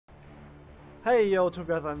Hey yo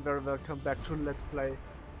together and very welcome back to Let's Play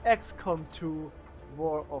XCOM 2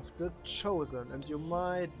 War of the Chosen. And you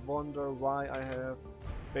might wonder why I have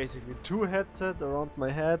basically two headsets around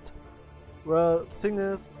my head. Well, thing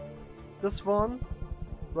is, this one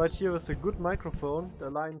right here with a good microphone,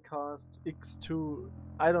 the Linecast X2,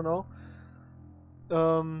 I don't know.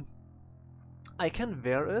 I can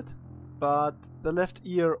wear it, but the left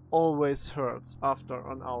ear always hurts after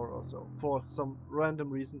an hour or so for some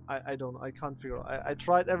random reason. I don't know, I can't figure out. I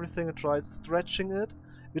tried everything. I tried stretching it,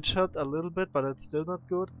 which helped a little bit, but it's still not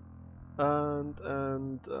good. And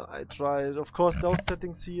I tried, of course, those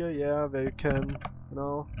settings here, yeah, where you can, you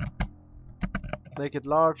know, make it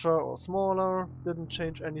larger or smaller. Didn't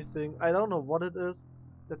change anything. I don't know what it is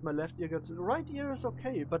that my left ear gets. Right ear is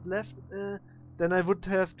okay, but left, then I would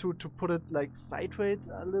have to put it like sideways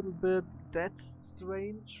a little bit. That's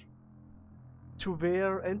strange to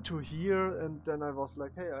wear and to hear. And then I was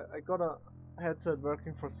like, hey, I got a headset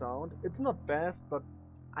working for sound. It's not best, but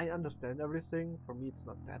I understand everything. For me, it's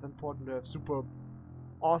not that important to have super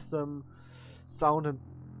awesome sound and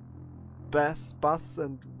bass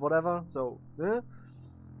and whatever. So,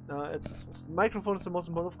 it's microphone is the most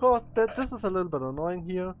important. Of course, this is a little bit annoying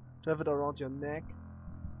here to have it around your neck.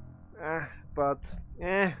 But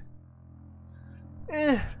it's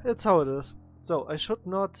how it is. So I should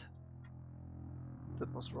not. That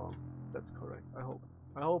was wrong. That's correct. I hope.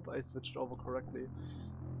 I hope I switched over correctly.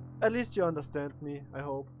 At least you understand me. I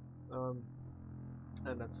hope. And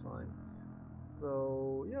that's fine.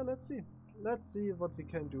 So yeah, let's see. Let's see what we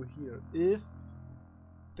can do here. If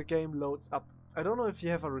the game loads up. I don't know if you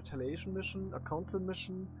have a retaliation mission, a council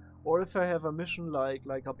mission, or if I have a mission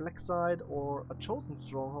like a black site or a chosen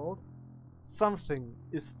stronghold. Something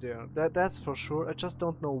is there. That's for sure. I just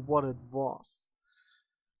don't know what it was.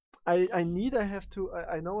 I know I have to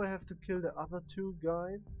kill the other two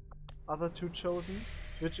guys, other two chosen,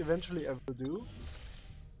 which eventually I will do.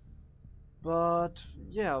 But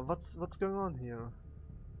yeah, what's going on here?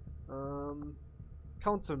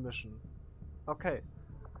 Council mission. Okay.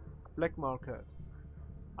 Black market.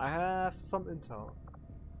 I have some intel.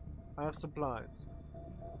 I have supplies.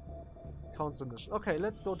 Council mission. Okay,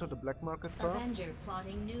 let's go to the black market first. Avenger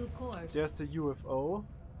plotting new course. There's the UFO.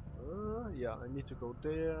 Yeah, I need to go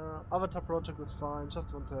there. Avatar project is fine.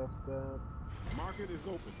 Just want to have that. Market is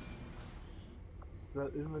open. Sell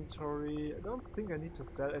inventory. I don't think I need to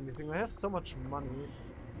sell anything. I have so much money,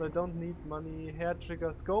 so I don't need money. Hair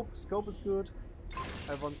trigger. Scope. Scope is good.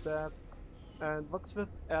 I want that. And what's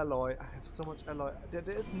with alloy? I have so much alloy.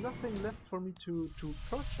 There is nothing left for me to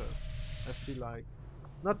purchase. I feel like.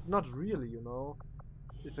 Not really, you know.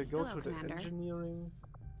 If I go to the engineering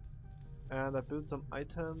and I build some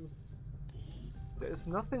items, there is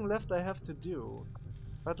nothing left I have to do.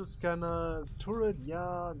 Battle scanner, turret,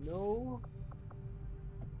 yeah, no.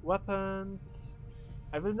 Weapons.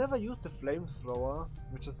 I will never use the flamethrower,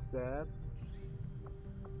 which is sad.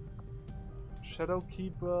 Shadow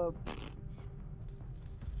Keeper.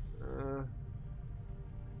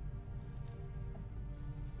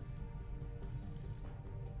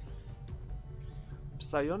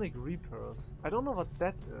 Psionic Reapers. I don't know what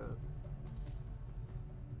that is.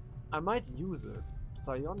 I might use it.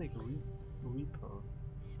 Psionic Reaper.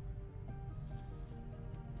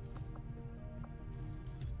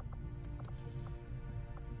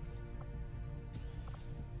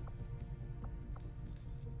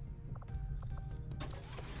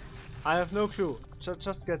 I have no clue.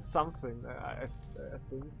 Just get something. I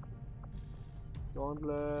think.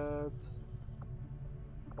 Gauntlet.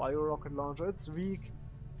 Bio rocket launcher. It's weak.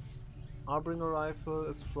 Harbinger rifle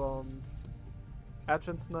is from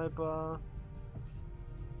Advent Sniper.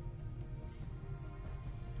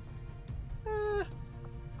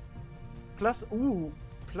 Plasma.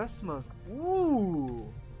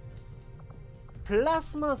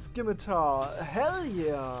 Plasma scimitar. Hell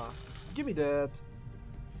yeah! Give me that.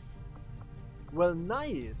 Well,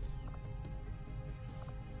 nice.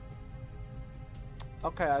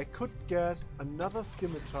 Okay, I could get another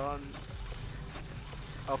scimitar.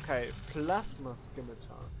 Okay, plasma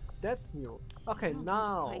scimitar. That's new. Okay,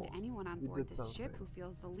 now find anyone on we board did this something. ship who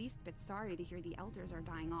feels the least bit sorry to hear the elders are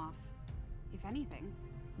dying off. If anything,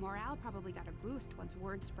 morale probably got a boost once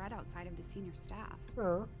word spread outside of the senior staff.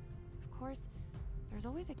 Yeah. Of course, there's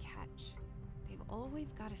always a catch. They've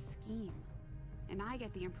always got a scheme. And I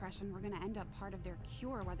get the impression we're gonna end up part of their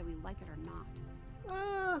cure whether we like it or not.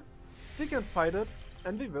 We can fight it,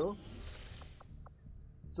 and we will.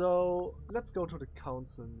 So let's go to the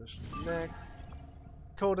council mission next.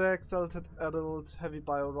 Codex, Salted Adult, Heavy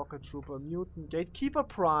Bio Rocket Trooper, Mutant, Gatekeeper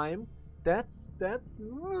Prime. That's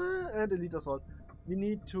and Elite Assault. We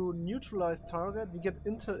need to neutralize target. We get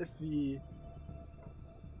intel if we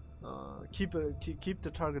keep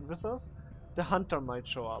the target with us. The hunter might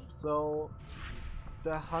show up. So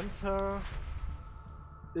the hunter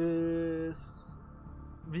is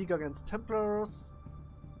weak against Templars.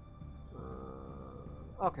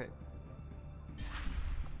 Okay.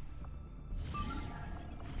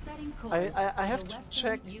 I have to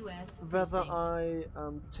check whether I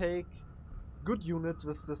take good units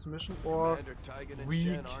with this mission or weak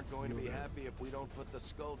units. Aren't going to be happy if we don't put the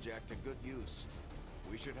Skulljack to good use.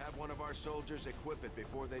 We should have one of our soldiers equip it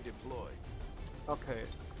before they deploy. Okay,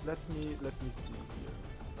 let me see here.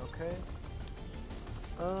 Okay.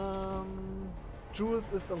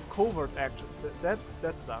 Jules is on covert action. That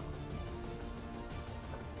sucks.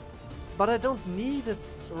 But I don't need it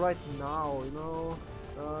right now, you know.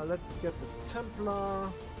 Let's get the Templar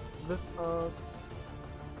with us.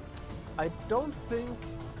 I don't think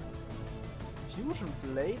Fusion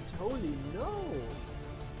Blade. Holy no.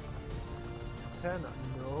 Tana,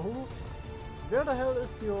 no. Where the hell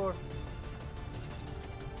is your?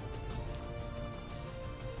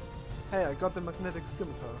 Hey, I got the magnetic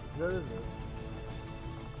scimitar. Where is it?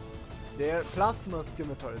 There, plasma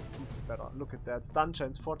scimitar. It's even better. Look at that. Stun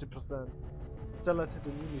chance 40%. Selected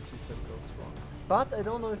immunity, that's so strong. But I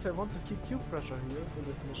don't know if I want to keep cube pressure here in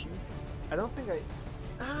this mission. I don't think I.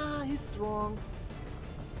 Ah, he's strong.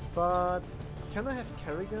 But can I have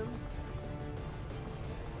Kerrigan?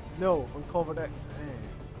 No, on covert act. Hey.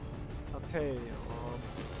 Okay.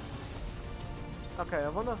 Okay, I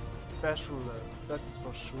want a specialist. That's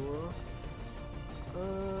for sure.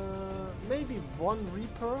 Maybe one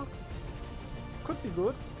Reaper. Could be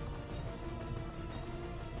good.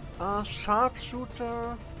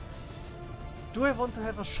 Sharpshooter. Do I want to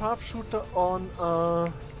have a sharpshooter on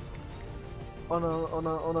a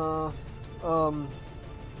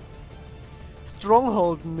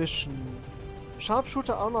stronghold mission?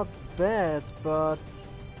 Sharpshooter are not bad, but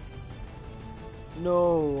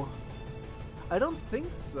no, I don't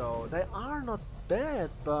think so. They are not bad,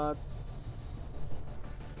 but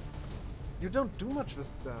you don't do much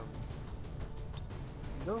with them.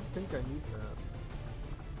 I don't think I need that.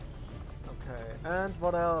 Okay, and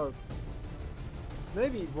what else?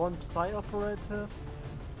 Maybe one Psy operative?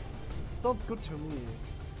 Sounds good to me.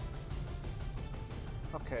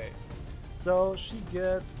 Okay, so she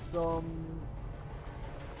gets some...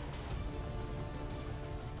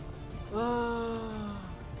 I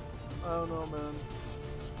don't know, man.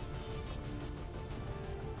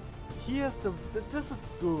 He has the... This is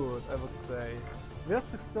good, I would say. Where's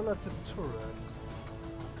the skeleton turret?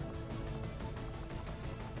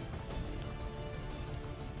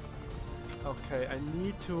 Okay, I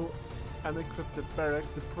need to unequip the barracks.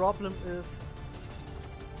 The problem is,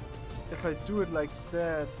 if I do it like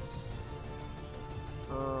that...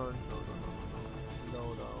 no.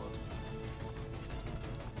 Load out.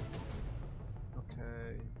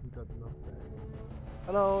 Okay, he got nothing.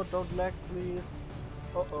 Hello, don't lag please.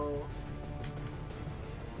 Uh-oh.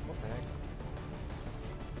 What the heck?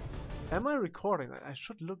 Am I recording? I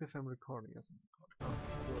should look if I'm recording. Yes, I'm recording.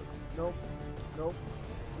 Oh, good. Nope. Nope.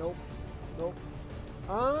 Nope. Nope.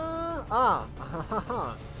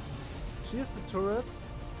 She's the turret.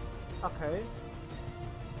 Okay.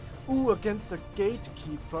 Ooh, against the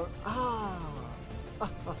gatekeeper.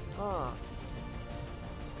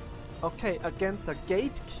 Okay, against a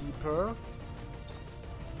gatekeeper,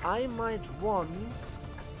 I might want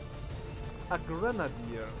a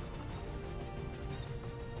grenadier.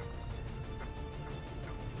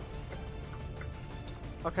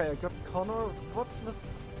 Okay, I got Connor. What's with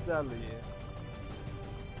Sally?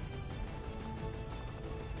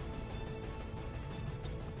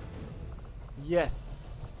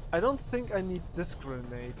 Yes. I don't think I need this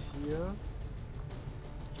grenade here.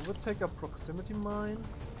 I would take a proximity mine.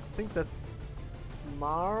 I think that's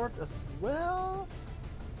smart as well.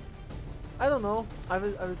 I don't know. I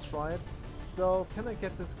will try it. So can I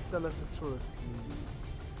get this selected turret,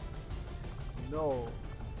 please? No.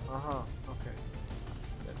 Okay.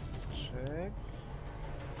 Let me check.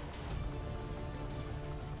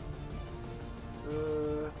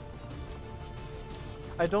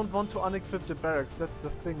 I don't want to unequip the barracks. That's the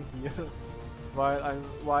thing here. Why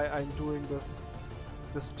I'm doing this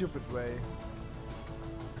the stupid way.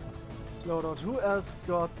 Load out. Who else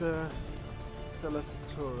got the selected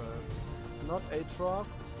turret? It's not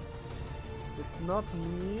Aatrox. It's not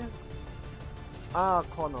me. Ah,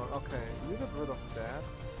 Connor. Okay, you get rid of that.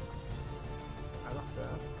 I love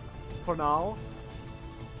that. For now.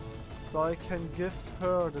 So I can give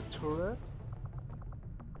her the turret.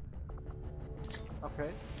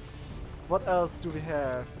 Okay. What else do we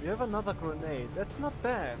have? We have another grenade. That's not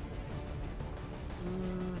bad.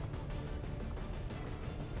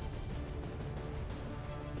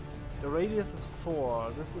 The radius is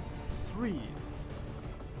 4. This is 3.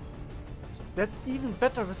 That's even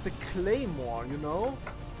better with the claymore, you know?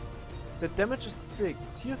 The damage is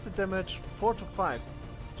 6. Here's the damage 4 to 5.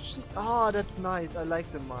 That's nice. I like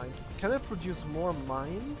the mine. Can I produce more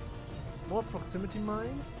mines? More proximity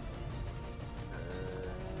mines?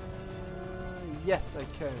 Yes, I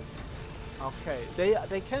can. Okay,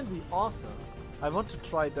 they can be awesome. I want to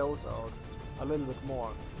try those out a little bit more.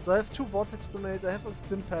 So I have 2 vortex grenades. I have a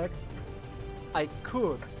stim pack. I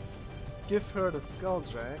could give her the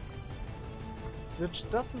skulljack, which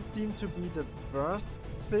doesn't seem to be the worst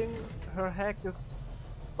thing. Her hack is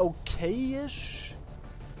okay-ish.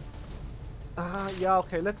 Yeah,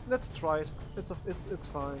 okay. Let's try it. It's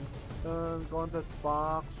fine. Gauntlet,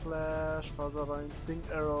 Spark, Flash, Faserrein, Instinct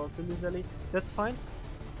Arrow, Silly. That's fine.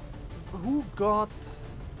 Who got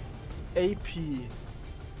AP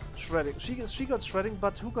shredding? She got shredding,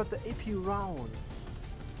 but who got the AP rounds?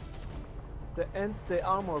 The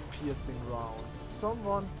armor piercing rounds.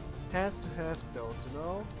 Someone has to have those, you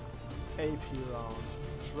know? AP rounds.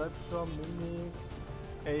 Shredstorm, Mimic,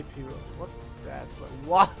 AP rounds. What's that?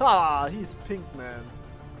 Wow, he's pink, man.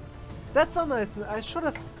 That's a nice. I should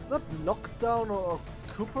have not lockdown or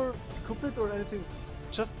Cupid or anything.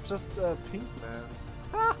 Just pink, man.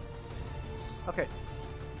 Ah. Okay.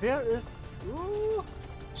 There is. Ooh,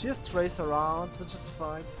 she has tracer rounds, which is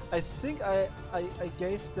fine. I think I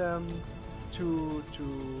gave them to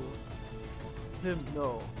him.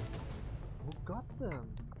 No. Who got them?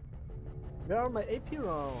 Where are my AP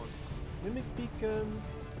rounds? Mimic Beacon.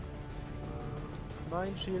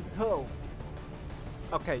 Mind Shield. Oh.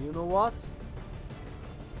 Okay, you know what?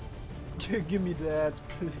 Give me that,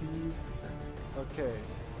 please. Okay.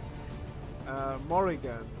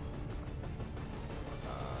 Morrigan.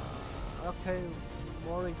 Okay,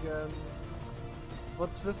 Morrigan.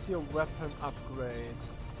 What's with your weapon upgrade?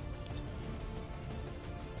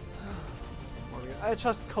 Morrigan. I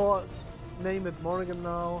just name it Morrigan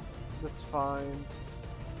now. That's fine.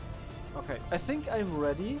 Okay, I think I'm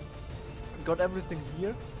ready. Got everything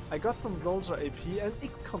here. I got some soldier AP and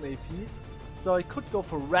XCOM AP, so I could go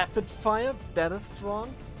for rapid fire. That is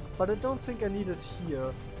strong, but I don't think I need it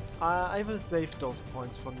here. I will save those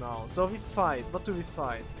points for now. So we fight. What do we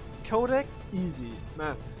fight? Codex, easy.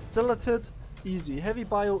 Man. Celatid, easy. Heavy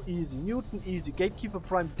Bio, easy. Mutant, easy. Gatekeeper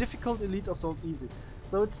Prime, difficult. Elite Assault, easy.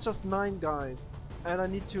 So it's just 9 guys, and I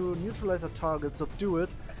need to neutralize a target, subdue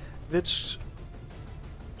it, which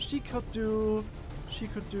she could do. She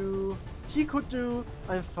could do. He could do.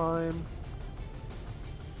 I'm fine.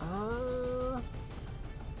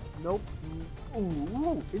 Nope.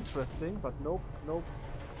 Ooh, interesting, but nope, nope.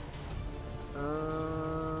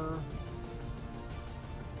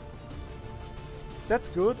 That's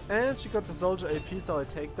good, and she got the soldier AP, so I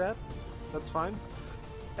take that. That's fine.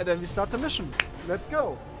 And then we start the mission. Let's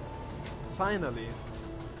go. Finally.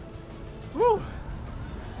 Woo!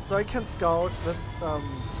 So I can scout with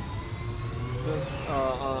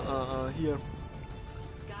here.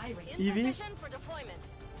 Evie.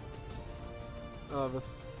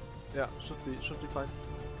 Yeah, should be fine.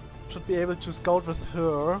 Should be able to scout with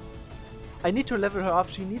her. I need to level her up.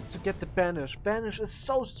 She needs to get the banish. Banish is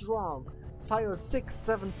so strong. Fire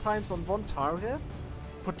 6-7 times on one target.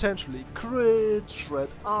 Potentially crit, shred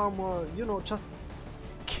armor. You know, just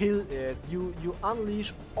kill it. You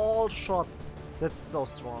unleash all shots. That's so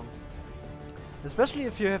strong. Especially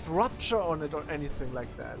if you have rupture on it or anything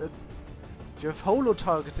like that. If you have holo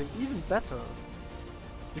targeting, even better.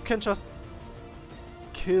 You can just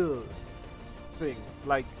kill things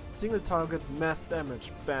like single target mass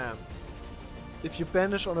damage, bam. If you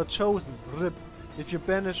banish on a chosen, rip. If you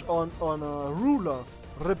banish on a ruler,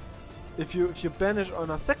 rip. If you banish on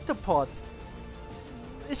a sector pod,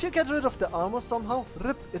 if you get rid of the armor somehow,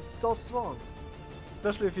 rip. It's so strong.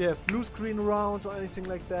 Especially if you have blue screen rounds or anything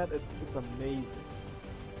like that, it's amazing.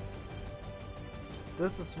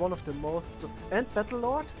 This is one of the most and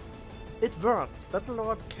Battlelord, it works.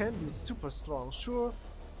 Battlelord can be super strong. Sure,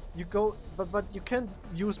 you go, but you can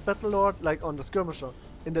use Battlelord like on the skirmisher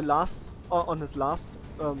in the last on his last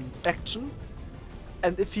action,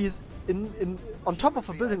 and if he's on top of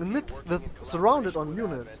a building in mid with surrounded on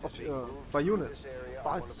units by units.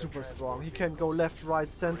 Oh, it's super strong. He can go left,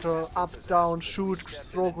 right, center, up, down, shoot,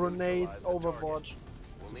 throw grenades, overwatch.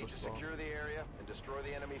 We'll need to secure the area and destroy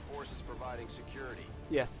the enemy forces providing security.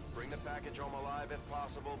 Yes. Bring the package home alive if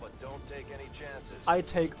possible, but don't take any chances. I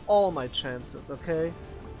take all my chances, okay?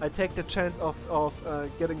 I take the chance of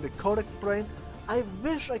getting the Codex Brain. I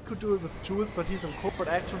wish I could do it with Jules, but he's on corporate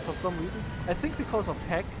action for some reason. I think because of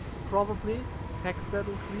hack, probably. Hack stat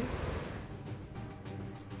increased.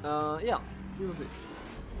 Yeah, we will see.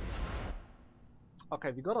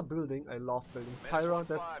 Okay, we got a building. I love buildings. Tyra,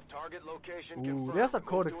 that's... Ooh, there's a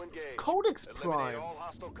Codex. Codex Prime! All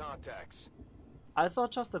hostile contacts. I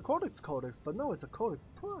thought just a Codex, but no, it's a Codex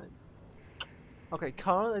Prime. Okay,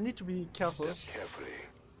 Carl, I need to be careful. Step carefully.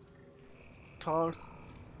 Cars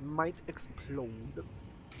might explode.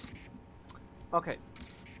 Okay.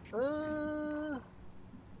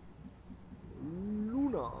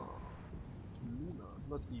 Luna. It's Luna,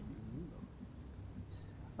 not Evie.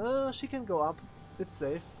 Luna. She can go up. It's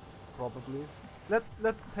safe, probably.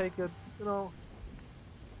 Let's take it. You know.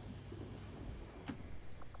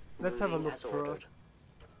 Let's have a look first.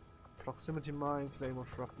 Proximity mine, Claymore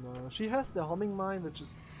shrapnel. She has the homing mine, which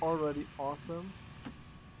is already awesome.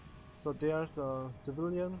 So there's a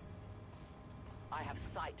civilian. I have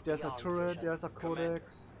sight there's a beyond turret, vision. there's a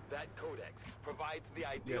codex. That codex provides the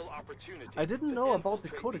ideal opportunity. I didn't to know about the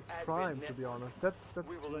infiltrate Codex the Prime, admin to be network. honest. That's We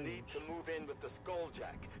will strange. need to move in with the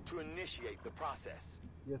Skulljack to initiate the process.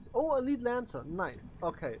 Yes. Oh, Elite Lancer. Nice.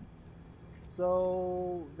 Okay.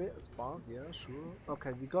 So Spark, yeah, sure.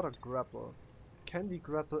 Okay, we got a grapple. Can we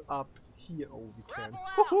grapple up here? Oh, we can.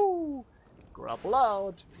 Woohoo! Grapple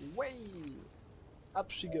out! Way! Up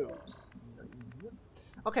she goes. Nice.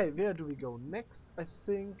 Okay, where do we go next? I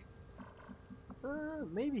think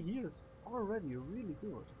maybe here is already really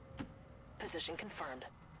good. Position confirmed.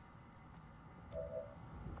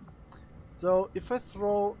 So if I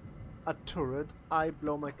throw a turret, I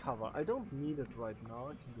blow my cover. I don't need it right now.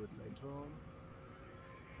 I can do it later on.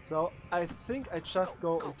 So I think I just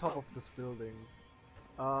go on top of this building.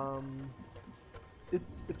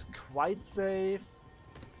 It's quite safe.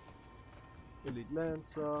 Elite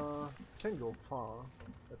Lancer can go far.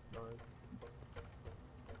 That's nice.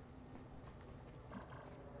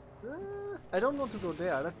 I don't want to go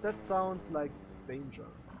there. That sounds like danger.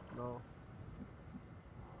 No.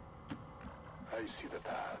 I see the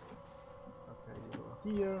path. Okay, you go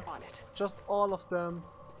here. On it. Just all of them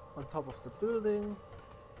on top of the building.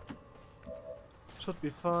 Should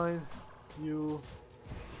be fine. Can you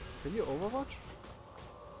overwatch?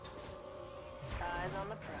 Eyes on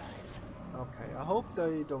the prize. Okay, I hope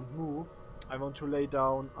they don't move. I want to lay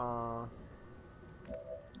down oh,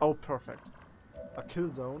 perfect. A kill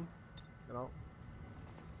zone, you know.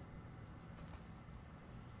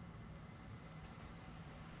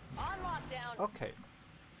 On lockdown. Okay.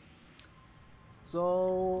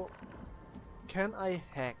 So, can I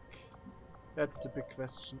hack? That's the big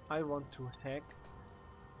question. I want to hack.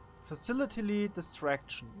 Facility lead,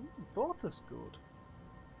 distraction. Both is good.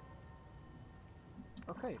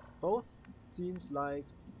 Okay, both seems like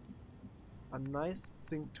a nice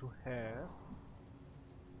thing to have.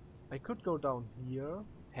 I could go down here,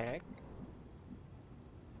 hack.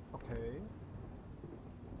 Okay.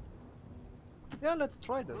 Yeah, let's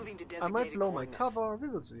try this. Moving to I might designated blow my coordinates. cover, we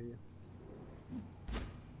will see.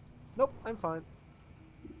 Nope, I'm fine.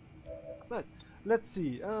 Nice. Let's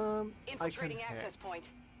see. I can Infiltrating hack. access point.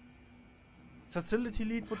 Facility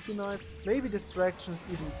lead would be nice. Maybe distraction is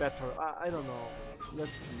even better. I don't know.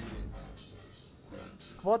 Let's see.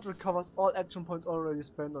 Squad recovers all action points already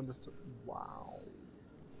spent on this. Wow.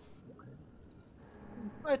 Okay.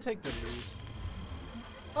 I take the lead.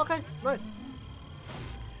 Okay, nice.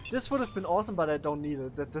 This would have been awesome, but I don't need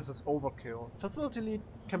it. This is overkill. Facility lead,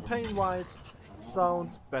 campaign-wise,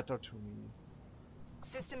 sounds better to me.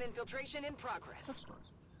 System infiltration in progress. That's nice.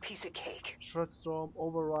 Piece of cake. Shredstorm,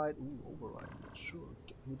 override. Ooh, override. Sure,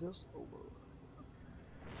 get me this override.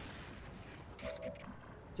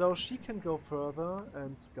 So she can go further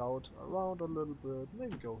and scout around a little bit.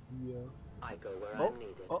 Maybe go here. I go where Oh, I'm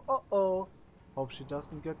needed. oh. Hope she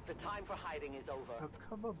doesn't get The time for hiding is over. her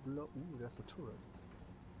cover blow. Ooh, there's a turret.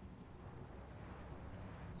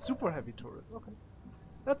 Super heavy turret. Okay,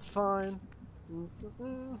 that's fine.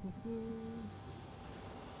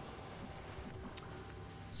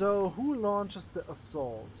 So who launches the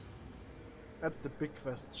assault? That's the big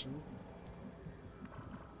question.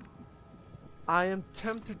 I am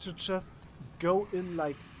tempted to just go in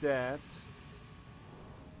like that,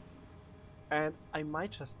 and I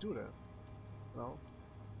might just do this. No?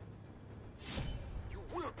 You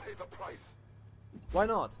will pay the price. Why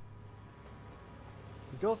not?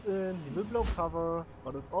 He goes in, he will blow cover,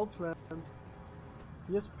 but it's all planned.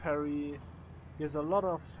 Here's parry. He has a lot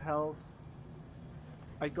of health.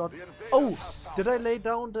 I got... Oh! Did I lay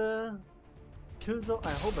down the kill zone?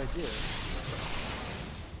 I hope I did.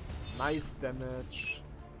 Nice damage.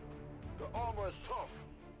 The armor is tough.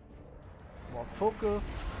 More focus.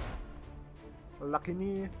 Lucky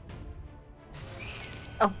me.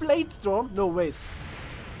 A blade storm? No, wait.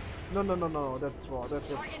 No, that's wrong. That's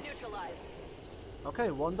Target neutralized.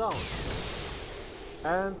 okay, one down.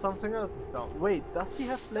 And something else is down. Wait, does he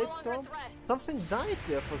have blade No longer storm? a threat. Something died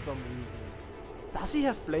there for some reason. Does he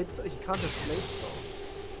have blade storm? He can't have blade storm.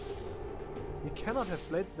 He cannot have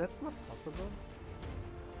blade. That's not possible.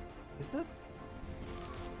 Is it?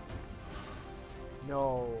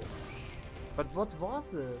 No. But what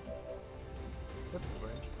was it? That's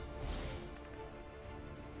strange.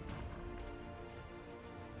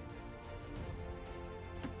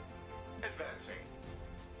 Advancing.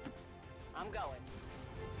 I'm going.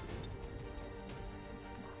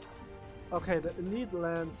 Okay, the Elite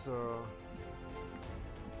Lancer.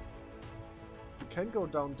 You can go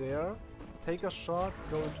down there, take a shot,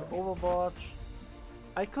 go into Overwatch.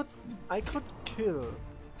 I could kill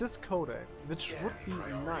this Codex, which would be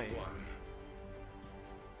nice.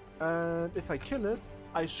 And if I kill it,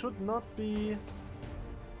 I should not be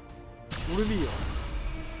revealed.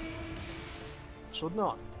 Should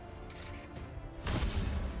not.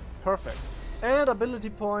 Perfect. And ability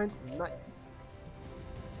point, nice.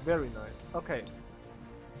 Very nice. Okay.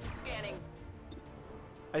 Scanning.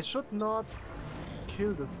 I should not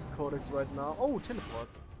kill this Codex right now. Oh,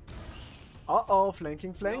 teleports. Uh-oh,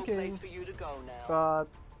 flanking. No place for you to go now. But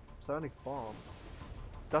Sonic Bomb.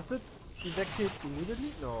 Does it evacuate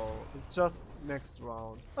immediately? No, it's just next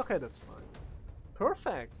round. Okay, that's fine.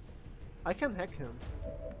 Perfect. I can hack him.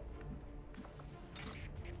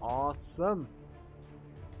 Awesome.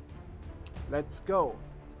 Let's go.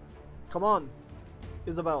 Come on,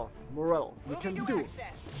 Isabel, Morel, you can Moving to do it.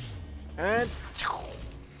 access. And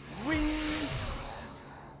wing.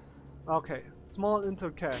 Okay, small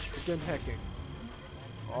intel cache. Begin hacking.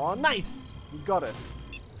 Oh, nice! We got it.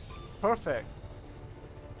 Perfect.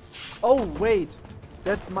 Oh wait,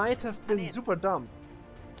 that might have been super dumb.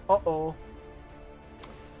 Uh-oh.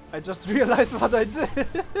 I just realized what I did.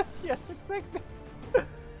 Yes, exactly.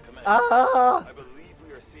 Commander, Ah! I believe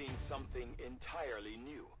we are seeing something entirely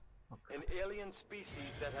new. An alien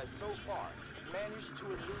species that has so far managed to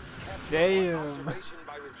elude capture Damn. or observation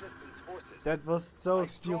by resistance forces. That was so I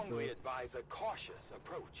strongly stupid. advise a cautious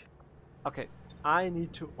approach. Okay, I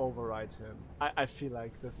need to override him. I feel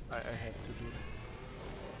like this. I have to do this.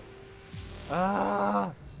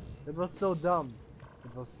 Ah! It was so dumb.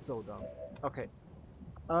 It was so dumb. Okay.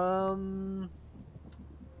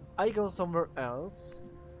 I go somewhere else.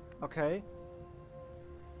 Okay.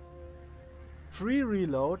 Free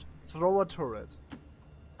reload. Throw a turret.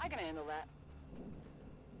 I can handle that.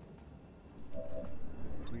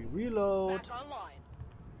 Free reload. Back online.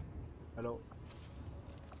 Hello.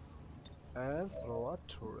 And throw a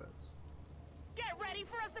turret. Get ready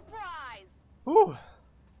for a surprise. Whew!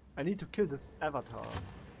 I need to kill this avatar.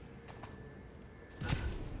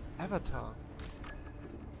 Avatar.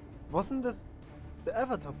 Wasn't this the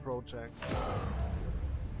Avatar project?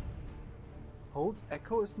 Holds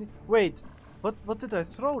echo is wait, what did I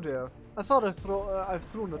throw there? I thought I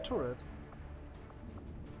threw a turret.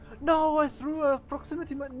 No, I threw a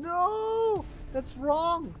proximity mine. No, that's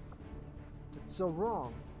wrong. That's so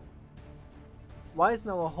wrong. Why is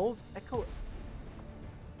now a holds echo?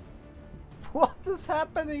 What is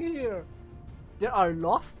happening here? They are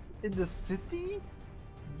lost in the city?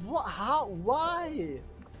 What? How? Why?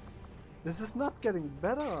 This is not getting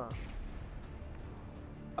better.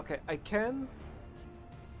 Okay, I can.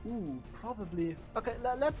 Ooh, probably. Okay,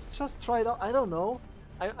 let's just try it out. I don't know.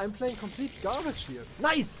 I'm playing complete garbage here.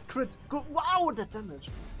 Nice! Crit! Good! Wow, that damage!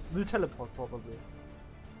 Will teleport probably.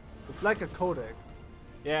 It's like a codex.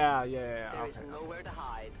 Yeah. There is Okay. nowhere to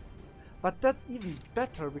hide. But that's even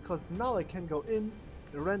better because now I can go in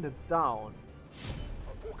and run it down.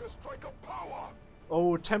 A focus strike of power.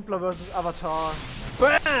 Oh, Templar versus Avatar.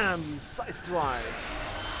 BAM! Size drive.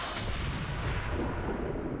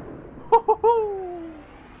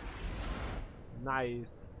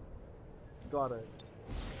 Nice. Got it.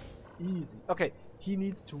 Easy. Okay, he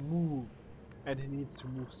needs to move. And he needs to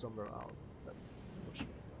move somewhere else. That's for sure.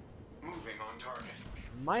 Moving on target.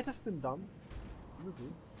 Might have been done. We'll see.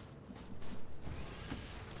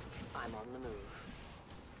 I'm on the move.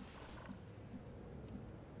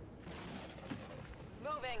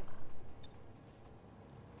 Moving.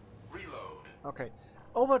 Reload. Okay.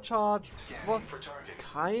 Overcharge Scanning was for targets.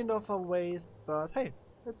 kind of a waste, but hey,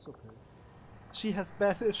 it's okay. She has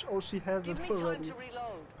banish. Oh, she has Give it me time already. to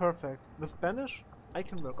reload. Perfect. With banish, I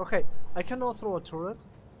can work. Okay, I can now throw a turret.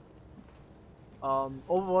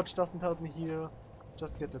 Overwatch doesn't help me here.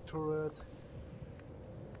 Just get the turret.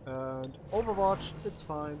 And Overwatch, it's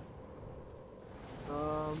fine.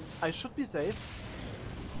 I should be safe.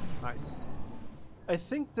 Nice. I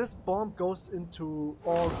think this bomb goes into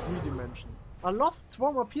all 3 dimensions. A lost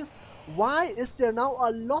swarm appears. Why is there now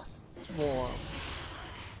a lost swarm?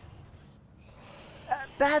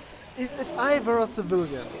 That if I were a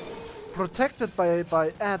civilian, protected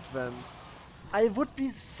by Advent, I would be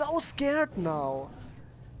so scared now.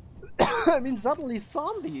 I mean, suddenly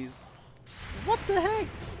zombies. What the heck?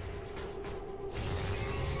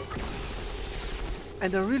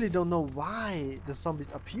 And I really don't know why the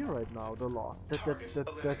zombies appear right now. The lost.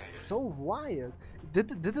 That's so wild.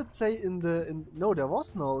 Did it say no? There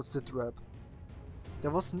was no sit rep. There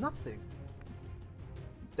was nothing.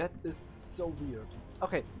 That is so weird.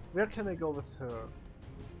 Okay, where can I go with her?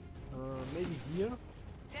 Maybe here?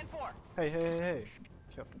 10-4. Hey.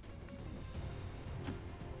 Okay.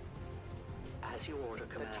 As you order,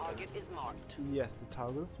 Commander. The target is marked. Yes, the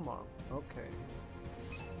target is marked. Okay.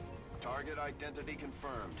 Target identity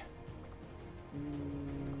confirmed.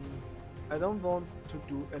 I don't want to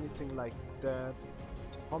do anything like that.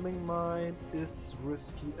 Homing mine is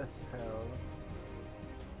risky as hell.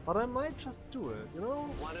 But I might just do it, you know?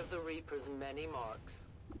 One of the Reaper's many marks.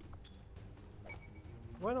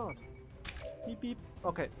 Why not? Beep beep.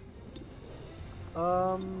 Okay.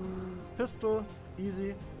 Pistol,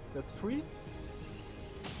 easy. That's free.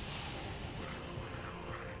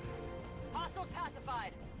 Hostiles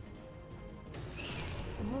pacified.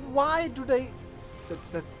 Why do they?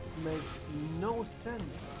 That makes no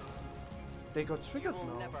sense. They got triggered You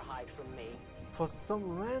will now. never hide from me. For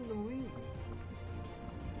some random reason.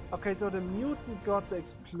 Okay, so the mutant got the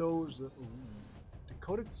explosion. Ooh. The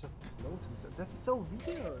Codex just cloned himself. That's so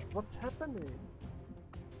weird. What's happening?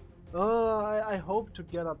 I hope to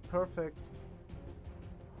get a perfect,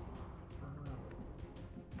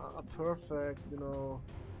 you know,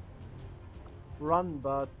 run,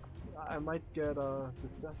 but I might get a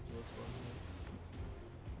disastrous one here.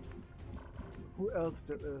 Who else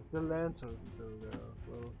there is? The Lancer is still there.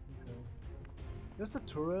 Well, okay. There's a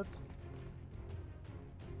turret.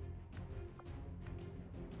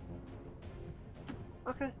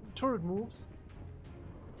 Okay, turret moves.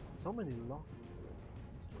 So many locks.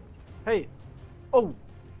 Hey! Oh!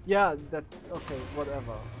 Yeah, that... okay,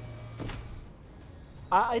 whatever.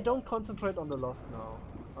 I don't concentrate on the lost now.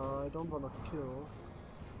 I don't wanna kill.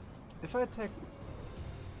 If I attack...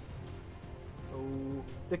 oh...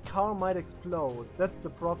 the car might explode. That's the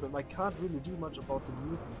problem. I can't really do much about the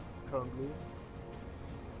mutant currently.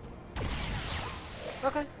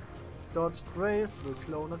 Okay. Dodge Grace, will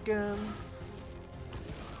clone again.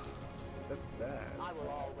 That's bad. I will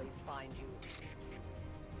always find you.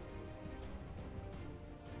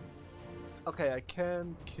 Okay, I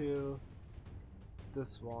can kill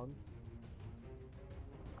this one.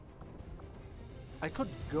 I could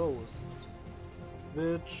ghost,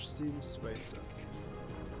 which seems wasted.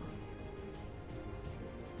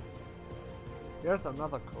 There's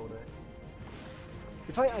another codex.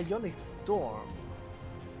 If I Ionic Storm...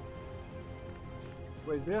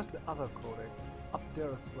 wait, where's the other codex? Up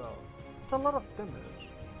there as well. It's a lot of damage.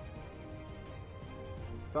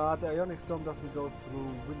 But the Ionic Storm doesn't go through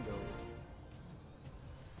windows.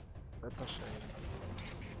 That's a shame.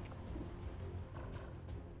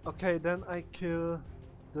 Okay, then I kill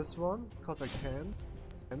this one, cause I can.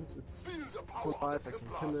 Since it's full life, I can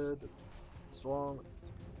kill it, it's strong.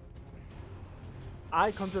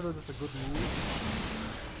 I consider this a good move.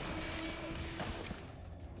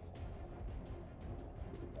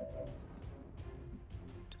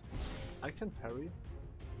 I can parry.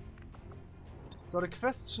 So the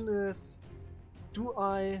question is, do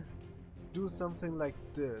I do something like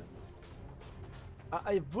this?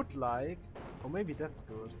 I would like, or maybe that's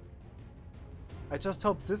good. I just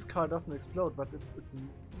hope this car doesn't explode, but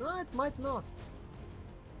no, it might not.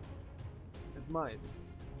 It might.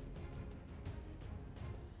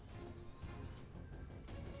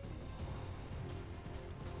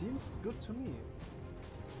 Seems good to me.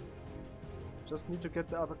 Just need to get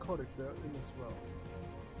the other codex there in as well.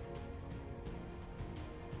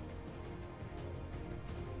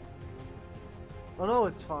 Oh no,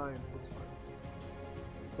 it's fine. It's fine.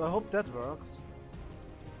 So I hope that works.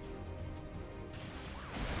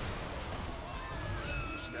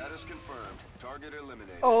 Status confirmed. Target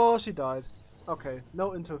eliminated. Oh, she died. Okay,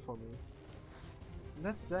 no intel for me.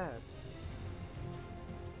 That's sad.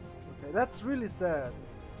 Okay, that's really sad.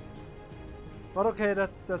 But okay,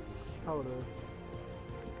 that's how it is.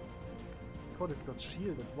 Codex got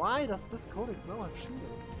shielded. Why does this codex now have shield?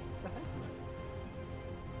 What the heck, man?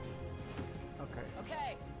 Okay.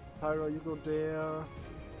 Okay. Tyra, you go there.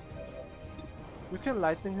 You can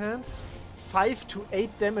lightning hand. 5 to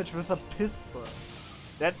 8 damage with a pistol.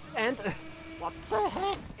 That and what the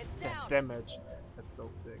heck? It's That down. damage. That's so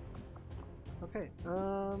sick. Okay,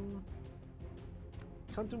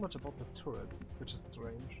 can't do much about the turret, which is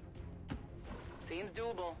strange. Seems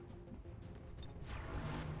doable.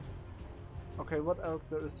 Okay, what else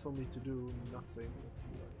there is for me to do? Nothing.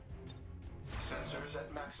 Sensors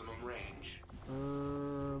at maximum range.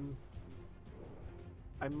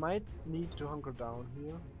 I might need to hunker down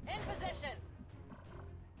here. In position.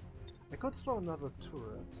 I could throw another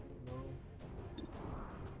turret. No.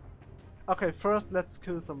 Okay, first let's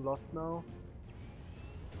kill some Lost now.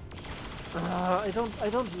 I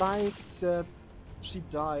don't like that she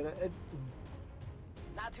died.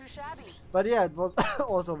 Not too shabby. But yeah, it was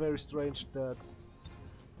also very strange that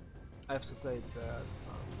I have to say that.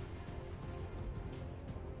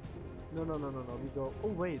 No. We go. Oh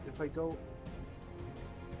wait, if I go.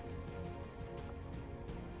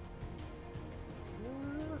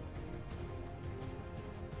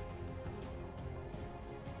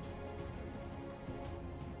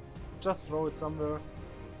 Just throw it somewhere.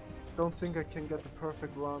 Don't think I can get the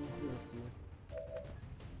perfect run. We'll see.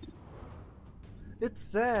 It's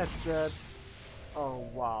sad that. Oh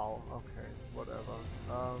wow. Okay, whatever.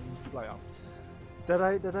 Fly up. That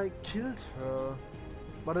I killed her,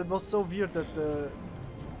 but it was so weird that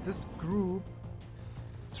this group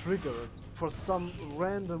triggered for some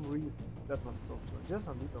random reason. That was so strange. Yes,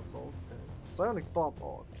 I need assault. Okay. Psionic bomb.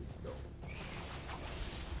 Oh, please don't.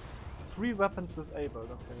 3 weapons disabled.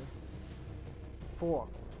 Okay. 4.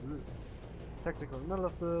 Tactical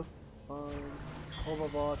analysis. It's fine.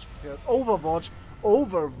 Overwatch. Yes. Overwatch.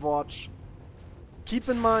 Overwatch. Keep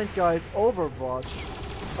in mind, guys. Overwatch.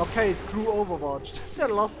 Okay, screw Overwatch.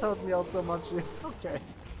 That Lost helped me out so much here. Okay.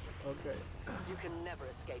 Okay. You can never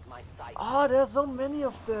escape my sight. Ah, there's so many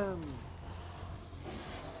of them.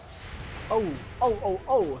 Oh.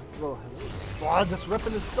 Well, wow, this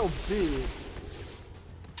weapon is so big.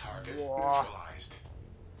 Target Wow. neutralized.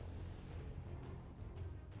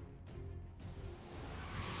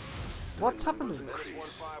 What's happening? Listen,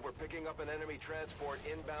 X-15, we're picking up an enemy transport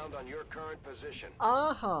inbound on your current position.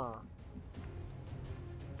 Aha.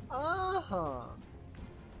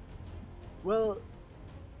 Well,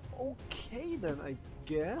 okay then, I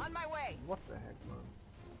guess. On my way. What the heck,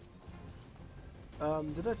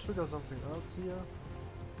 man? Did I trigger something else here?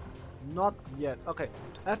 Not yet. Okay,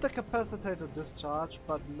 I have the capacitator discharge,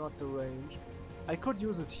 but not the range. I could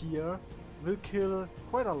use it here. Will kill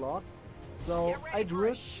quite a lot, so I do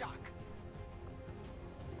it. Shock.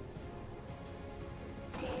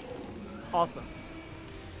 Awesome.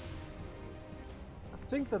 I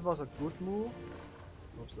think that was a good move.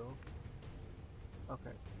 Hope so.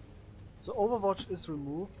 Okay. So Overwatch is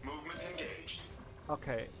removed. Movement engaged.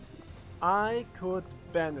 Okay. I could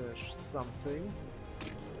banish something.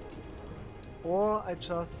 Or I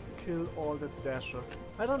just kill all the dashers.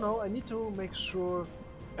 I don't know, I need to make sure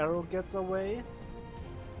Arrow gets away.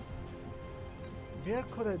 Where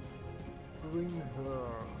could I bring her?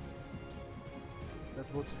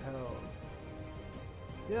 That would help.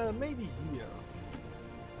 Yeah, maybe here.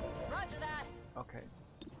 Roger that. Okay.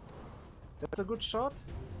 That's a good shot.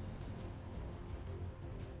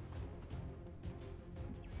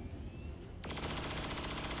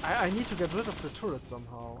 I need to get rid of the turret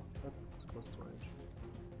somehow. That's super strange.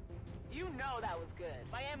 You know that was good.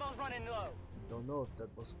 My ammo's running low. Don't know if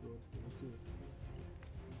that was good. Let's see.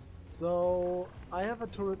 So I have a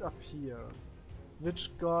turret up here, which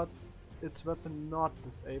got its weapon not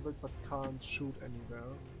disabled but can't shoot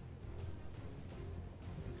anywhere.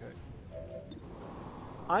 Okay.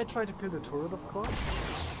 I try to kill the turret, of course.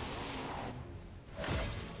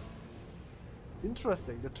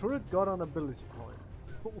 Interesting, the turret got an ability point.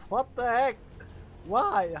 What the heck?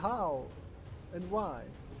 Why? How? And why?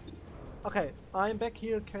 Okay, I'm back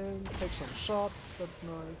here, can take some shots, that's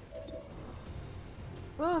nice.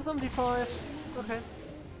 Well, 75. Okay,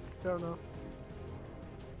 fair enough.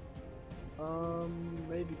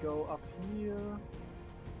 Maybe go up here.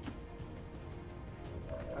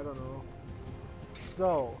 I don't know.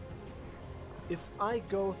 So, if I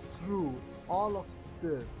go through all of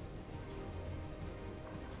this,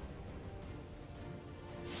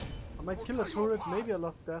 I might kill a turret, maybe a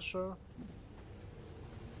Lost Dasher.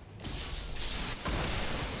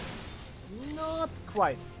 Not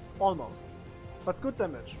quite, almost. But good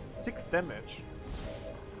damage. 6 damage.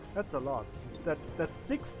 That's a lot. That's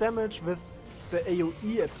 6 damage with the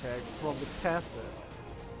AoE attack from the passive.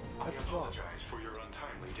 That's strong. Apologize for your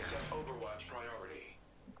untimely death. Set Overwatch priority.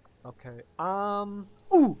 Okay.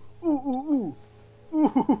 Ooh! Ooh!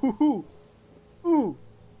 Ooh!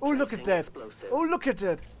 Oh, look at that! Oh, look at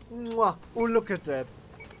that! Mwah! Oh, look at that!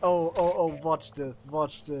 Oh, watch this,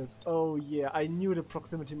 watch this. Oh yeah, I knew the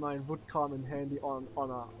proximity mine would come in handy on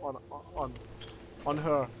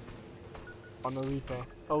her. On a Reaper.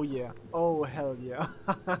 Oh yeah. Oh hell yeah.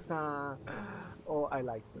 Oh, I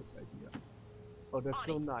like this idea. Oh, that's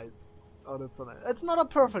so nice. Oh, that's so nice. It's not a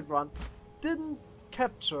perfect run. Didn't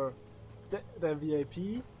capture the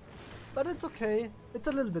VIP, but it's okay. It's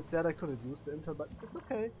a little bit sad. I could have used the intel, but it's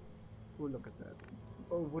okay. Oh, look at that.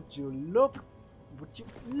 Oh, would you look? Would you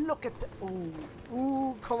look at that? Oh,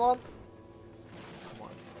 ooh, come on. Come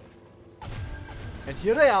on. And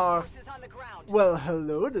here they are. Well,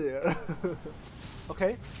 hello there.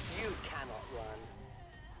 Okay. You cannot run.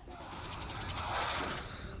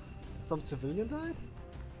 Some civilian died?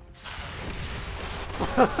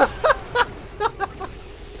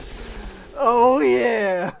 Oh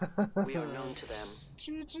yeah! We are known to them.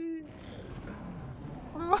 GG.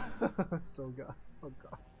 So good. Oh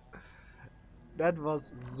god. That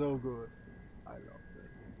was so good. I loved it.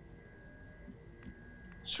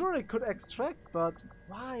 Sure, I could extract, but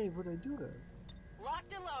why would I do this?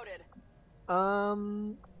 Locked and loaded.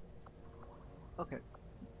 Okay.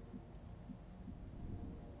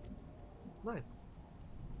 Nice.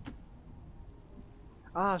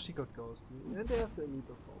 Ah, she got ghosted. And there's the elite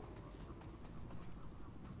assault.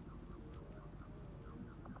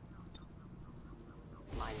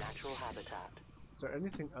 My natural habitat. Is there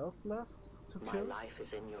anything else left to My kill? life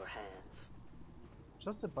is in your hands.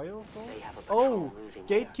 Just a bio assault? They have a patrol Oh! moving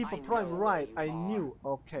Gatekeeper here. I Prime, know right, where I you are. knew.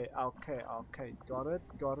 Okay. Got it.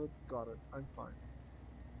 I'm fine.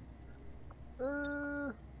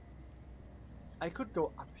 I could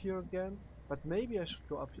go up here again, but maybe I should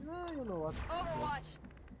go up here. Ah, you know what? Overwatch.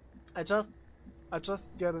 I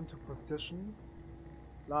just get into position.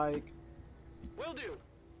 Like, Will do.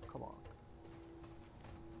 come on.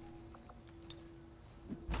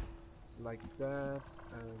 Like that,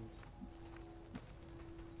 and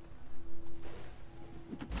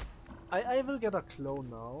I will get a clone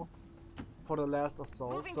now for the last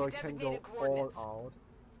assault, Moving so to I can go designated all coordinates. out.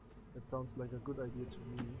 It sounds like a good idea to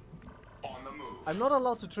me. On the move. I'm not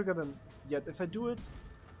allowed to trigger them yet. If I do it,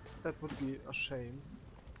 that would be a shame.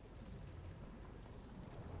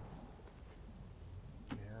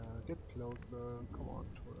 Yeah, get closer. Come on,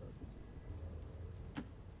 turrets.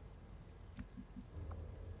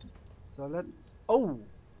 So let's... Oh!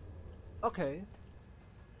 Okay.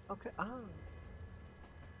 Okay, ah.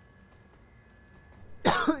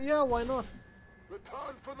 Yeah, why not?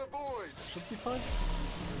 Return for the boys. Should be fine.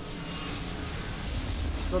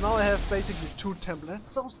 So now I have basically 2 templates.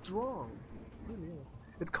 That's so strong. It really is.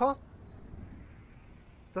 It costs...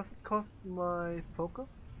 Does it cost my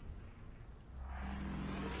focus?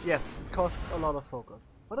 Yes, it costs a lot of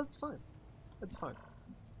focus. But it's fine. It's fine.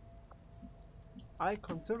 I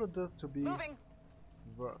consider this to be Moving.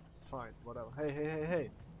 worth. Fine, whatever.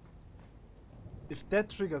 Hey. If that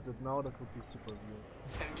triggers it now, that would be super weird.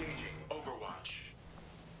 Engaging Overwatch.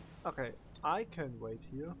 Okay, I can wait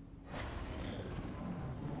here.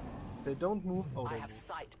 If they don't move, oh, I they have move.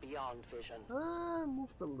 sight beyond vision. Ah,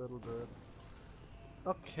 moved a little bit.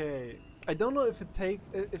 Okay, I don't know if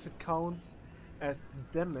it counts as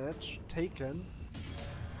damage taken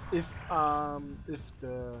if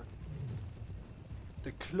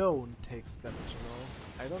the clone takes damage, you know?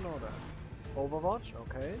 I don't know that. Overwatch,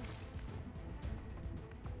 okay.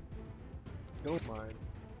 Don't mind.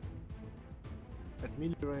 At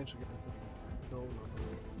melee range against this.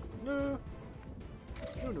 No.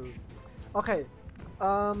 Okay.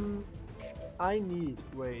 I need.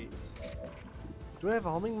 Wait. Do I have a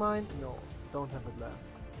homing mine? No, don't have it left.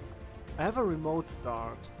 I have a remote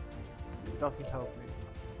start. Doesn't help me.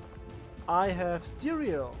 I have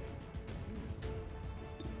cereal.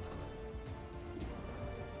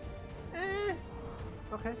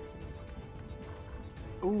 Okay.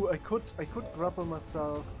 Ooh, I could grapple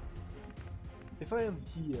myself. If I am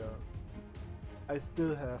here, I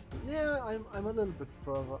still have to. Yeah, I'm a little bit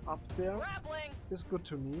further up there. Grappling. It's good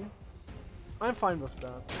to me. I'm fine with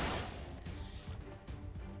that.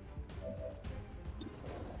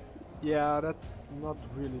 Yeah, that's not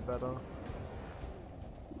really better.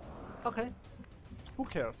 Okay. Who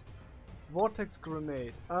cares? Vortex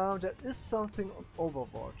grenade. There is something on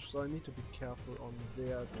Overwatch, so I need to be careful on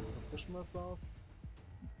where to position myself.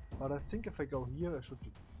 But I think if I go here, I should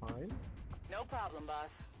be fine. No problem, boss.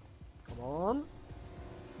 Come on.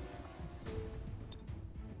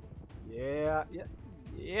 Yeah.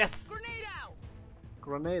 Yes! Grenade out!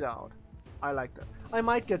 Grenade out. I like that. I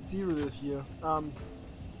might get cereal here.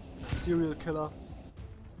 Serial killer.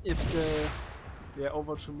 If the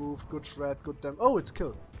Overwatch move, good shred, good damage. Oh, it's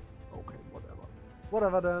killed. Okay, whatever.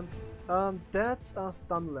 Whatever then. That's a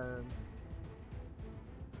stun land.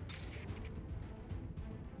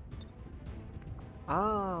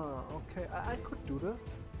 Ah, okay. I could do this.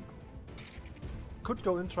 Could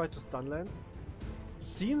go in, try to stun land.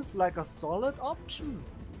 Seems like a solid option.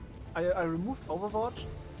 I removed Overwatch.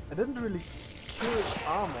 I didn't really kill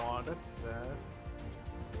armor, that's sad.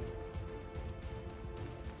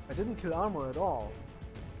 I didn't kill armor at all.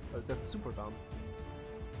 That's super dumb.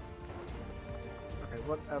 Okay,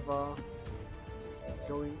 whatever.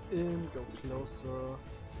 Going in, go closer.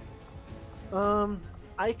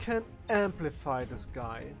 I can amplify this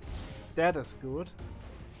guy. That is good.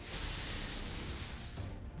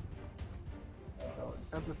 So it's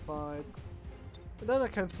amplified. And then I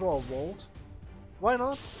can throw a Volt. Why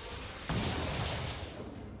not?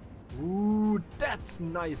 Ooh, that's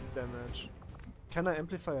nice damage. Can I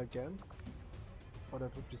amplify again? Oh,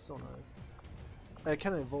 that would be so nice.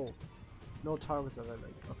 Can I Volt? No targets available.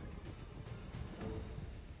 Okay.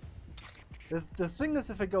 The thing is,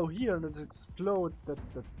 if I go here and it explodes,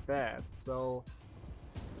 that's bad. So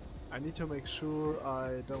I need to make sure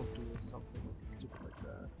I don't do something stupid like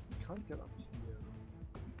that. I can't get up here.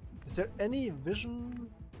 Is there any vision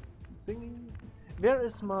thingy? Where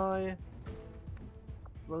is my...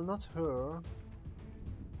 Well, not her.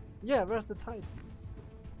 Yeah, where's the Titan?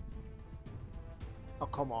 Oh,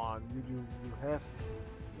 come on. You have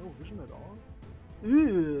no vision at all?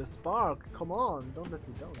 Ew, Spark, come on, don't let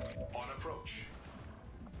me down. On approach.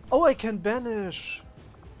 Oh, I can banish!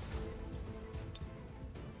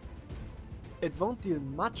 It won't deal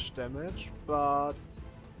much damage, but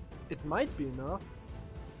it might be enough.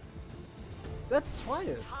 Let's try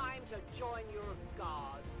it. Time to join your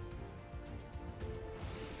gods.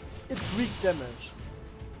 It's weak damage,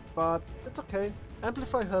 but it's okay.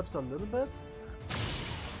 Amplify helps a little bit.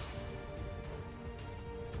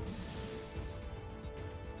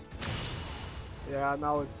 Yeah,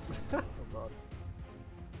 now it's... oh god.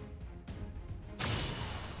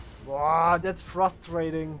 Wow, that's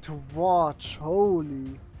frustrating to watch,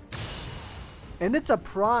 holy. And it's a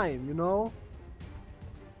prime, you know?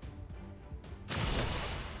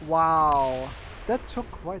 Wow, that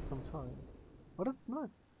took quite some time. But it's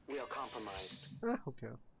nice. We are compromised. Who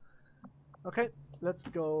cares? Okay, let's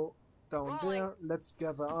go down there, let's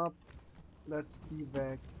gather up, let's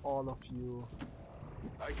evac all of you.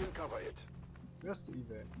 I can cover it. Where's the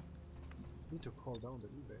evac? Need to call down the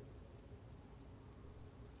evac.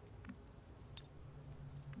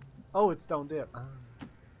 Oh, it's down there. Ah.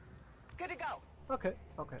 Good to go. Okay.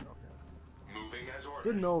 Moving as ordered.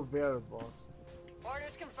 Didn't know where it was.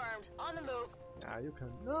 Orders confirmed. On the move. Yeah, you can.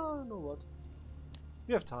 No, know what?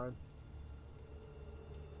 You have time.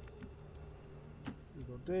 You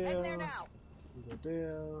go there. Heading there now. You go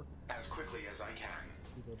there. As quickly as I can.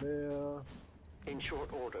 You go there. In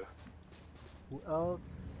short order. Who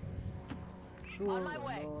else? Sure. On my or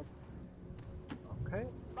way. Not. Okay.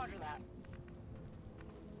 Roger that.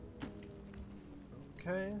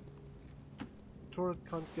 Okay. Turret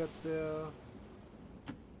can't get there.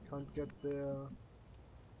 Can't get there.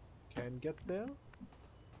 Can get there.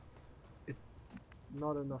 It's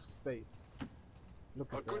not enough space.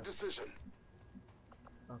 Look at that. A good decision.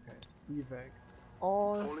 Okay. Evac.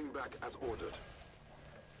 All. Falling back as ordered.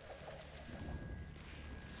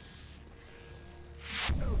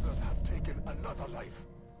 Elders have taken another life.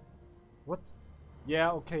 What?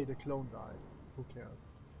 Yeah, okay, the clone died. Who cares?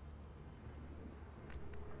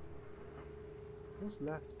 Who's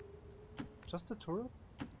left? Just the turrets?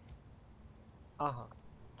 Aha.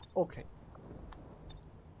 Okay.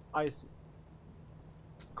 I see.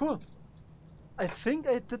 Cool. I think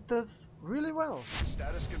I did this really well.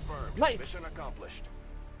 Status confirmed. Nice. Mission accomplished.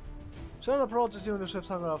 Channel approaches you in the ship's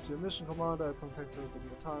hangar after your mission. Commander at some text in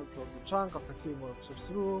your time. Close a chunk after clearing one of the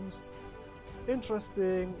ship's rooms.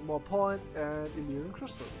 Interesting. More points and Illyrian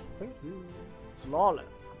crystals. Thank you.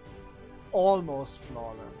 Flawless. Almost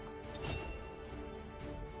flawless.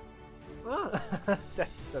 Ah,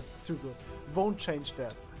 that's too good. Won't change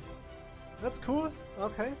that. That's cool.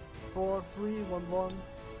 Okay. 4-3-1-1.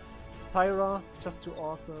 Tyra, just too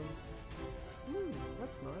awesome.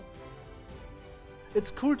 That's nice.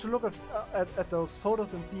 It's cool to look at those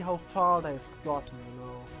photos and see how far they've gotten, you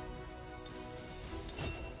know.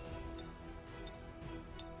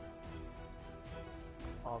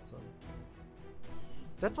 Awesome.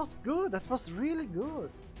 That was good. That was really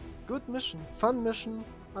good. Good mission. Fun mission.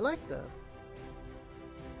 I like that.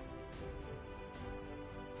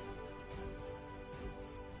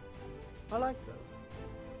 I like that.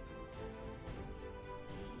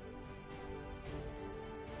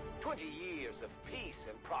 "20 years of peace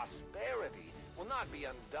and prosperity will not be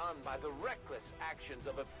undone by the reckless actions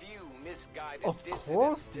of a few misguided Of dissidents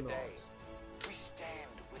course today. not. We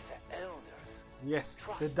stand with the elders. Yes,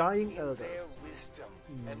 Trust the dying in their elders. wisdom,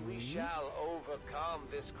 and we shall overcome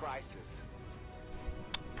this crisis.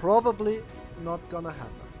 Probably not gonna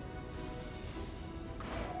happen.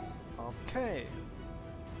 Okay.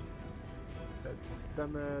 That's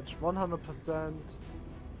damage, 100%.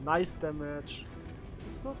 Nice damage.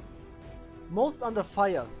 That's good. Most under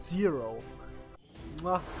fire, 0.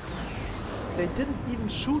 Mwah. They didn't even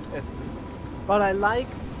shoot at me. But I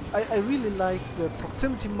really liked the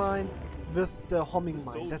proximity mine with the homing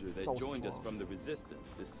mine. That's so The soldier that joined us strong. from the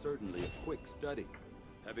Resistance is certainly a quick study,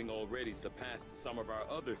 having already surpassed some of our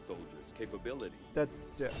other soldiers' capabilities.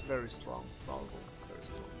 That's very strong. Salvo, very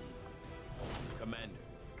strong. Commander,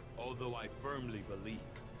 although I firmly believe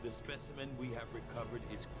the specimen we have recovered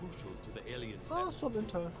is crucial to the aliens' efforts, Some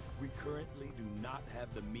intel. we currently do not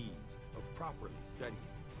have the means of properly studying.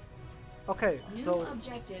 Okay, New so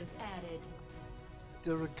objective added.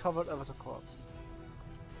 the recovered avatar corpse.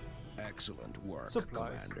 Excellent work,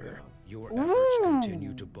 Supplies, Commander. yeah. Your Ooh. efforts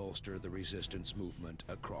continue to bolster the resistance movement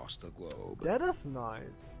across the globe. That is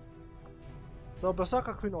nice. So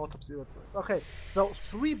Berserker Queen Autopsy, that's nice. Okay, so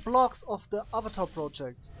 3 blocks of the Avatar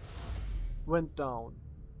project went down.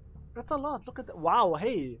 That's a lot. Look at that. Wow,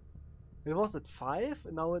 hey, it was at 5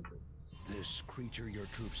 and now it's This creature your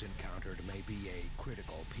troops encountered may be a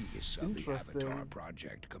critical piece of the Interesting. Avatar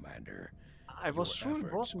project, Commander. I was Your sure it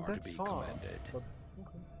efforts wasn't are that to be far. commended. But,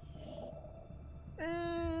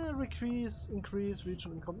 increase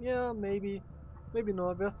regional income. Yeah, maybe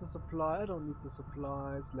not. Where's the supply? I don't need the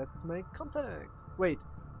supplies. Let's make contact. Wait.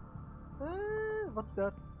 What's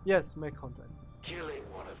that? Yes, make contact. Killing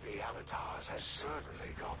one of the avatars has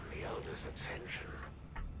certainly gotten the elders' attention.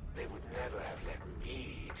 They would never have let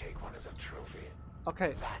me take one as a trophy.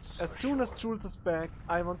 Okay, That's as for soon as sure. Jules is back,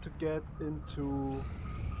 I want to get into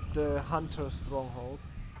the Hunter Stronghold.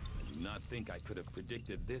 I do not think I could have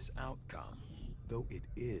predicted this outcome, though it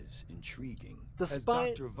is intriguing.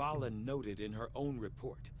 Despite- As Dr. Valen noted in her own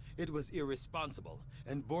report, it was irresponsible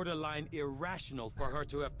and borderline irrational for her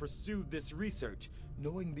to have pursued this research,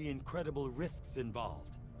 knowing the incredible risks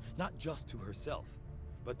involved, not just to herself,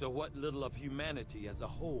 but to what little of humanity as a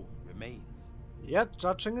whole remains. Yep,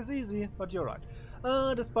 judging is easy, but you're right.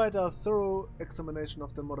 Despite a thorough examination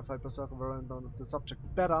of the modified Berserker variant known as the subject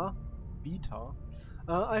beta,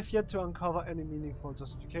 I've yet to uncover any meaningful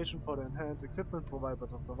justification for the enhanced equipment provided by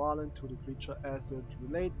Dr. Valen to the creature as it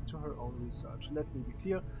relates to her own research. Let me be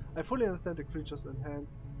clear, I fully understand the creature's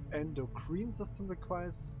enhanced endocrine system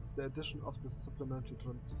requires the addition of the supplementary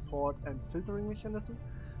transport and filtering mechanism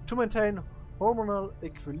to maintain hormonal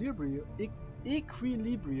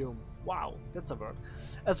equilibrium. Wow, that's a word.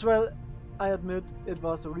 As well, I admit it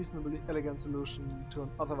was a reasonably elegant solution to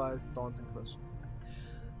an otherwise daunting question.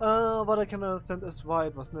 What I can understand is why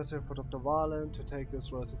it was necessary for Dr. Valen to take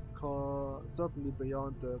this relative certainly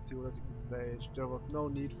beyond the theoretical stage. There was no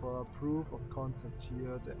need for a proof of concept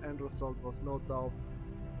here. The end result was no doubt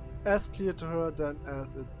as clear to her then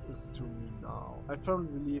as it is to me now. I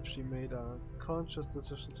firmly believe she made a conscious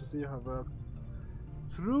decision to see her work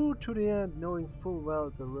through to the end, knowing full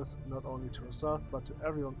well the risk not only to herself but to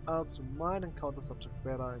everyone else who might encounter subject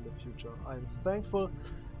beta in the future. I am thankful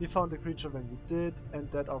we found the creature when we did, and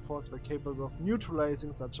that our forces were capable of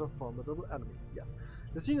neutralizing such a formidable enemy. Yes,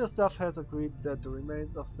 the senior staff has agreed that the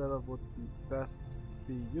remains of Beta would be best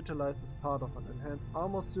be utilized as part of an enhanced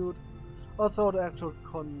armor suit, although the actual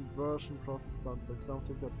conversion process sounds like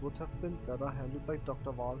something that would have been better handled by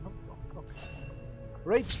Dr. Valen herself. Okay.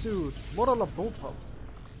 Rage suit, modular bullpups.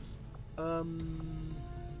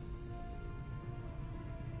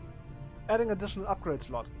 Adding additional upgrade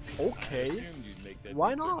slot. I Okay. assumed you'd make that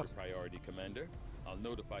Why research not? a priority, Commander. I'll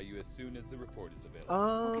notify you as soon as the report is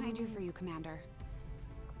available. What can I do for you, Commander?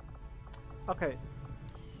 Okay.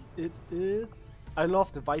 It is. I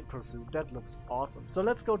love the Viper suit. That looks awesome. So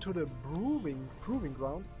let's go to the proving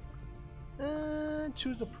ground and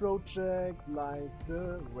choose a project like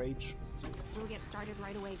the Rage suit. We'll get started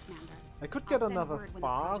right away, Commander. I could I'll get send another word when the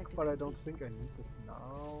spark, project is but I don't complete. think I need this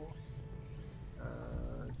now.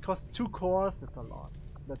 It costs 2 cores. That's a lot.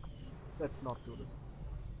 Let's not do this.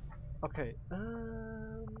 Okay.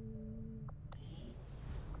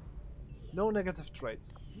 No negative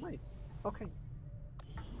traits. Nice. Okay.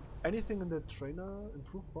 Anything in the trainer?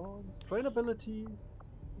 Improve bonds? Train abilities?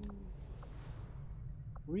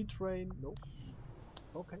 Retrain? Nope.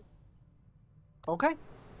 Okay. Okay.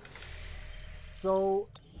 So,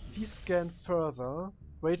 we scan further.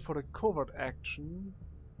 Wait for the covert action.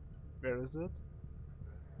 Where is it?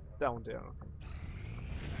 Down there. Okay.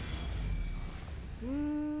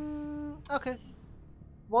 Okay.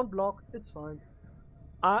 One block, it's fine.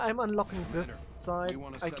 I'm unlocking this side.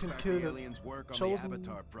 I can kill the chosen.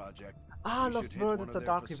 Lost World is a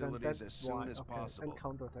dark event. That's why. Okay. And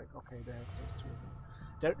counterattack. Okay, they have those two events.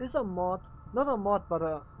 There is a mod, not a mod,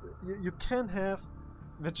 but you can have,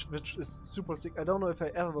 which is super sick. I don't know if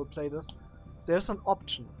I ever will play this. There's an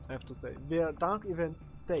option, I have to say, where dark events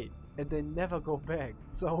stay and they never go back.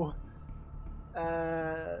 So,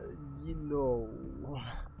 you know.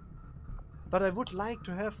 But I would like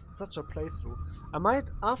to have such a playthrough. I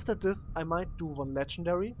might, after this, I might do one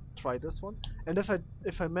legendary, try this one, and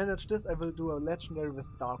if I manage this, I will do a legendary with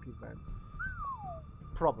dark events.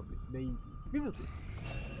 Probably, maybe, we will see.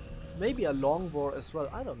 Maybe a long war as well,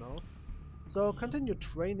 I don't know. So continue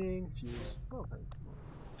training, fuse. Okay,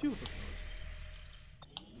 fuse is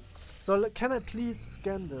good. So can I please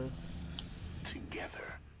scan this?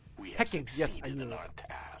 Together, we hacking, yes, I knew it.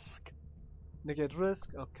 Task. Negate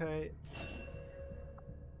risk, okay.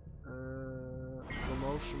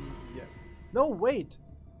 Promotion, yes. No, wait!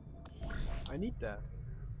 I need that.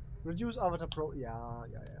 Reduce avatar pro, yeah.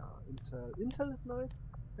 Intel is nice.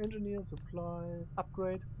 Engineer, supplies,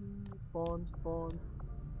 upgrade, bond.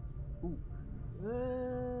 Ooh.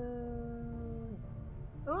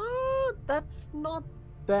 Oh, that's not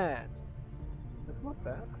bad. That's not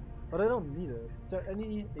bad, but I don't need it. Is there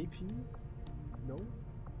any AP? No.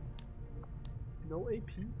 No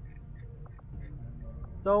AP.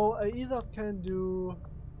 So I either can do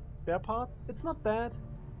spare parts. It's not bad.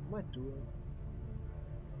 I might do it.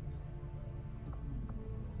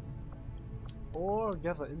 Or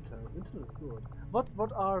gather intel. Intel is good.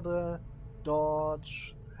 What are the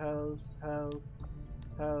dodge, health,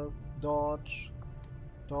 dodge,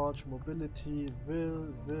 mobility,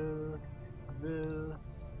 will,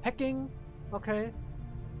 hacking? Okay.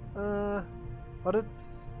 But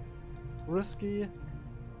it's risky.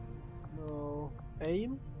 No.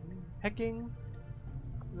 Aim? Hacking?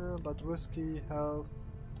 But risky, health.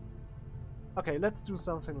 Okay, let's do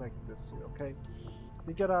something like this here, okay?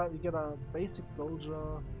 We get a basic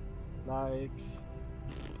soldier, like,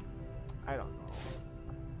 I don't know.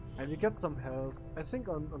 And we get some health. I think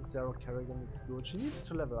on Sarah Kerrigan it's good. She needs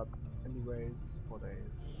to level up anyways, 4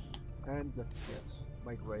 days. And let's get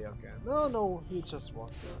my Grey again. No, he just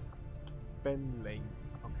was there. Ben Lane.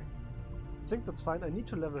 Okay. I think that's fine. I need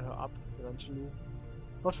to level her up eventually.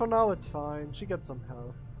 But for now it's fine. She gets some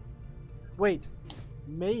health. Wait,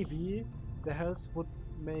 maybe the health would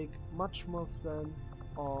make much more sense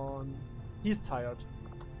on... He's tired.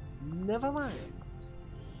 Never mind.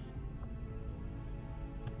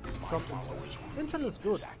 Some intel is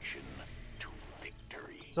good.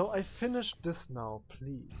 So I finished this now,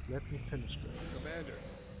 please. Let me finish this. Commander,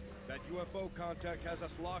 that UFO contact has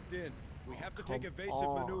us locked in. We have to take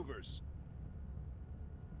evasive maneuvers.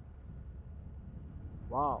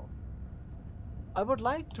 Wow. I would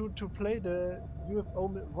like to play the UFO.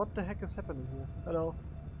 What the heck is happening here? Hello.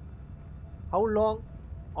 How long?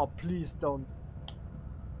 Oh, please don't.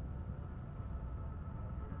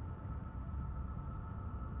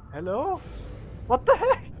 Hello? What the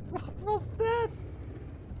heck? What was that?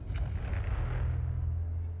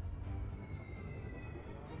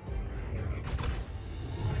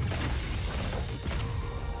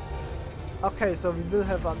 Okay, so we will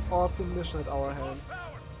have an awesome mission at our hands.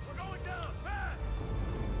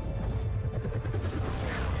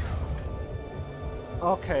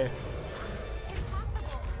 Okay.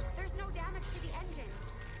 Impossible. There's no damage to the engines.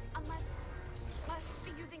 Unless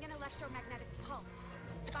be using an electromagnetic pulse.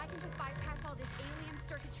 If I can just bypass all this alien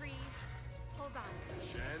circuitry. Hold on.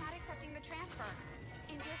 It's not accepting the transfer.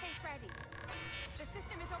 Interface ready. The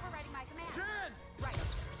system is overriding my command. Shen! Right.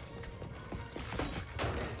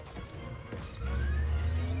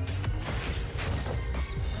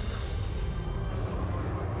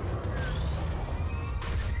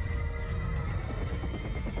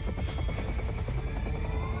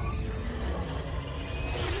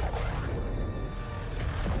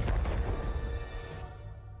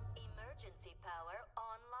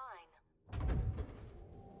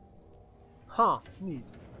 Huh, neat.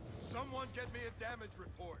 Someone get me a damage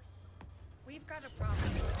report. We've got a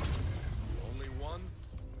problem. Only one?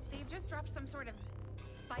 They've just dropped some sort of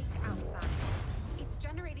spike outside. It's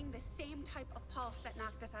generating the same type of pulse that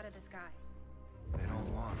knocked us out of the sky. They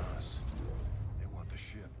don't want us. They want the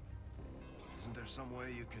ship. Isn't there some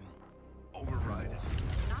way you can override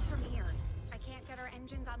it? Not from here. I can't get our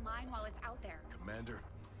engines online while it's out there. Commander,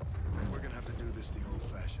 we're gonna have to do this the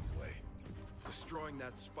old-fashioned way. Destroying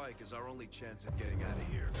that spike is our only chance of getting out of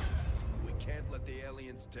here. We can't let the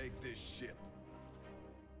aliens take this ship.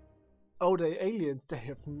 Oh, the aliens, they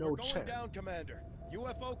have no We're going chance. down, Commander.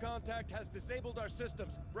 UFO contact has disabled our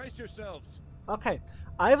systems. Brace yourselves. Okay,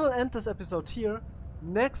 I will end this episode here.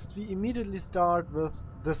 Next, we immediately start with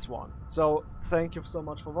this one. So, thank you so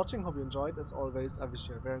much for watching. Hope you enjoyed. As always, I wish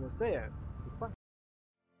you a very nice day and goodbye.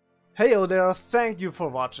 Heyo there, thank you for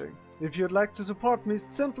watching. If you'd like to support me,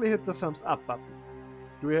 simply hit the thumbs up button.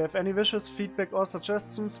 Do you have any wishes, feedback or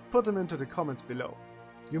suggestions? Put them into the comments below.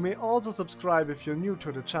 You may also subscribe if you're new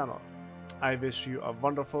to the channel. I wish you a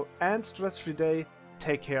wonderful and stress-free day.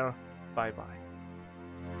 Take care. Bye bye.